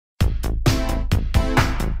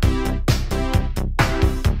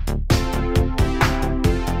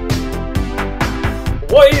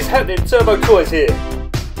happening? Turbo Toys here.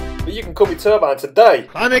 But you can call me Turbo, and today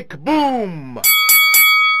Sonic Boom!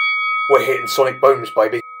 we're hitting Sonic Booms,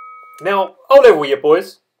 baby. Now, I'll level with you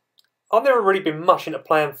boys. I've never really been much into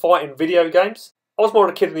playing fighting video games. I was more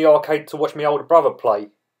of a kid in the arcade to watch my older brother play,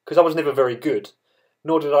 because I was never very good,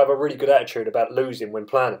 nor did I have a really good attitude about losing when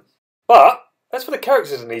playing them. But, as for the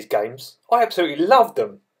characters in these games, I absolutely loved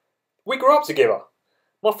them. We grew up together.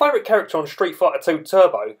 My favourite character on Streetfighter 2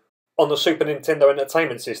 Turbo, on the Super Nintendo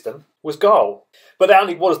Entertainment System, was Guile. But that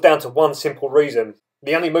only was down to one simple reason.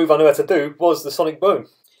 The only move I knew how to do was the Sonic Boom.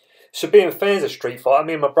 So being fans of Street Fighter,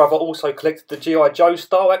 me and my brother also collected the G.I. Joe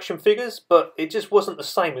style action figures, but it just wasn't the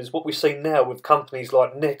same as what we see now with companies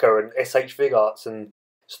like NECA and SH Figuarts and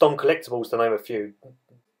Stomp Collectibles, to name a few.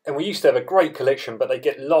 And we used to have a great collection, but they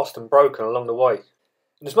get lost and broken along the way.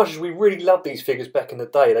 And as much as we really loved these figures back in the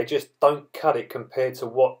day, they just don't cut it compared to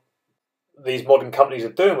what these modern companies are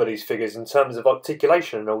doing with these figures in terms of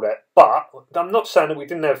articulation and all that. But I'm not saying that we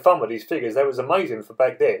didn't have fun with these figures. They was amazing for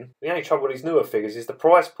back then. The only trouble with these newer figures is the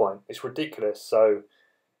price point. It's ridiculous. So,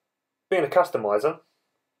 being a customiser,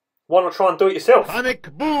 why not try and do it yourself?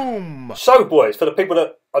 Sonic Boom! So boys, for the people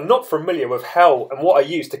that are not familiar with how and what I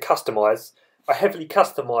use to customise, I heavily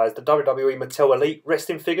customise the WWE Mattel Elite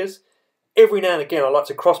wrestling figures. Every now and again I like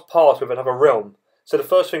to cross paths with another realm. So the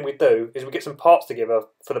first thing we do is we get some parts together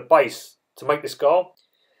for the base to make this Guile.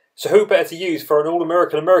 So who better to use for an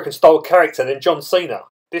all-American style character than John Cena?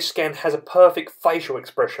 This scan has a perfect facial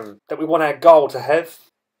expression that we want our Guile to have.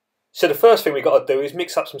 So the first thing we got to do is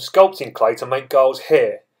mix up some sculpting clay to make Guile's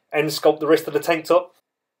hair and sculpt the rest of the tank top.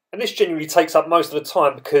 And this generally takes up most of the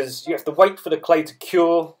time because you have to wait for the clay to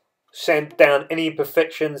cure, sand down any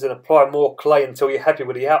imperfections and apply more clay until you're happy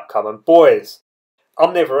with the outcome. And boys,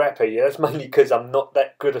 I'm never happy. That's mainly because I'm not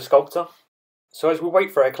that good a sculptor. So as we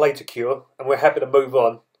wait for our clay to cure and we're happy to move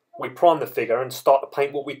on, we prime the figure and start to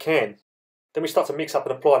paint what we can. Then we start to mix up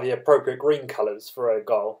and apply the appropriate green colours for our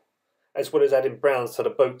Guile, as well as adding browns to the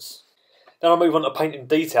boots. Then I move on to painting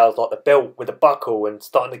details like the belt with the buckle and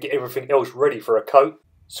starting to get everything else ready for a coat.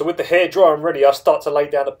 So with the hair dry and ready, I start to lay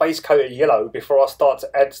down a base coat of yellow before I start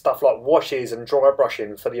to add stuff like washes and dry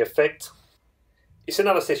brushing for the effect. It's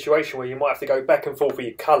another situation where you might have to go back and forth with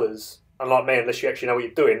your colours, unlike me, unless you actually know what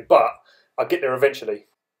you're doing, but I'll get there eventually.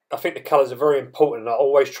 I think the colours are very important and I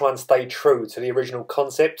always try and stay true to the original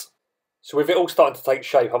concept. So with it all starting to take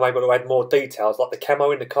shape, I'm able to add more details like the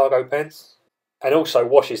camo in the cargo pants, and also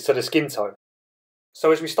washes to the skin tone.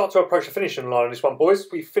 So as we start to approach the finishing line on this one, boys,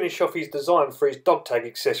 we finish off his design for his dog tag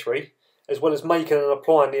accessory, as well as making and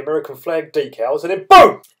applying the American flag decals, and then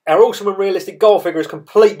BOOM! Our awesome and realistic Guile figure is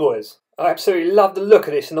complete, boys. I absolutely love the look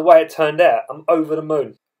of this and the way it turned out. I'm over the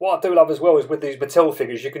moon. What I do love as well is with these Mattel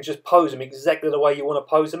figures, you can just pose them exactly the way you want to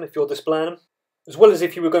pose them if you're displaying them. As well as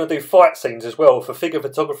if you were going to do fight scenes as well for figure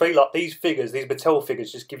photography, like these figures, these Mattel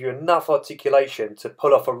figures just give you enough articulation to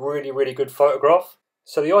pull off a really, really good photograph.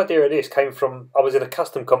 So the idea of this came from, I was in a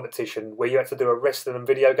custom competition where you had to do a wrestling and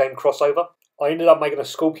video game crossover. I ended up making a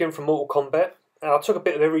Scorpion from Mortal Kombat. And I took a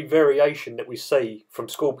bit of every variation that we see from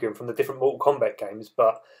Scorpion from the different Mortal Kombat games,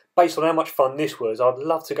 but based on how much fun this was, I'd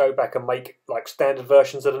love to go back and make like standard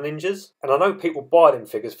versions of the ninjas. And I know people buy them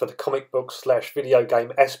figures for the comic book / video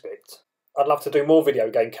game aspect. I'd love to do more video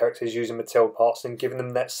game characters using Mattel parts and giving them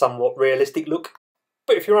that somewhat realistic look.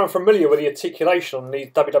 But if you're unfamiliar with the articulation on these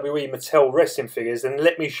WWE Mattel wrestling figures, then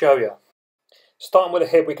let me show you. Starting with the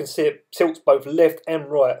head, we can see it tilts both left and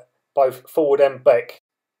right, both forward and back.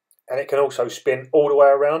 And it can also spin all the way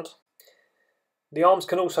around. The arms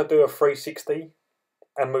can also do a 360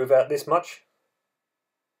 and move out this much.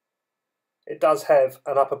 It does have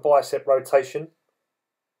an upper bicep rotation,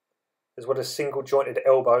 as well as single jointed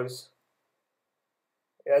elbows.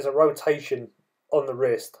 It has a rotation on the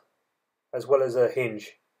wrist, as well as a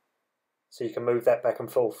hinge, so you can move that back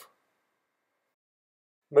and forth.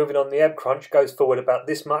 Moving on, the ab crunch goes forward about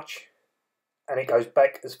this much, and it goes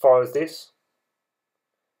back as far as this.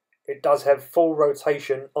 It does have full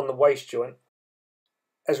rotation on the waist joint.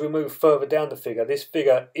 As we move further down the figure, this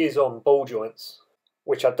figure is on ball joints,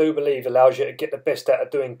 which I do believe allows you to get the best out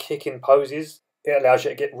of doing kicking poses. It allows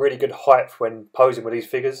you to get really good height when posing with these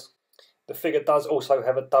figures. The figure does also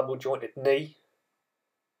have a double jointed knee,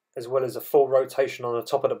 as well as a full rotation on the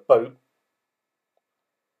top of the boot.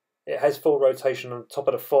 It has full rotation on the top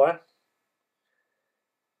of the thigh.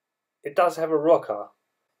 It does have a rocker,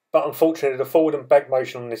 but unfortunately the forward and back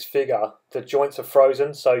motion on this figure, the joints are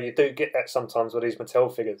frozen, so you do get that sometimes with these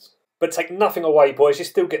Mattel figures. But take nothing away, boys, you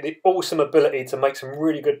still get the awesome ability to make some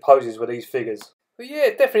really good poses with these figures. But yeah,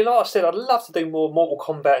 definitely, like I said, I'd love to do more Mortal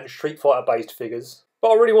Kombat and Street Fighter based figures. But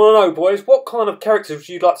I really want to know, boys, what kind of characters would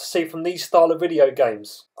you like to see from these style of video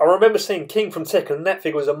games? I remember seeing King from Tekken and that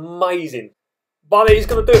figure was amazing. But that is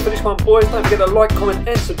going to do it for this one, boys. Don't forget to like, comment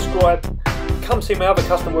and subscribe. Come see my other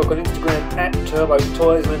custom work on Instagram at Turbo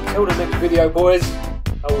Toys. And until the next video, boys,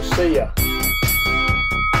 I will see ya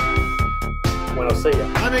when I see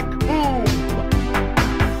ya. Sonic Boom!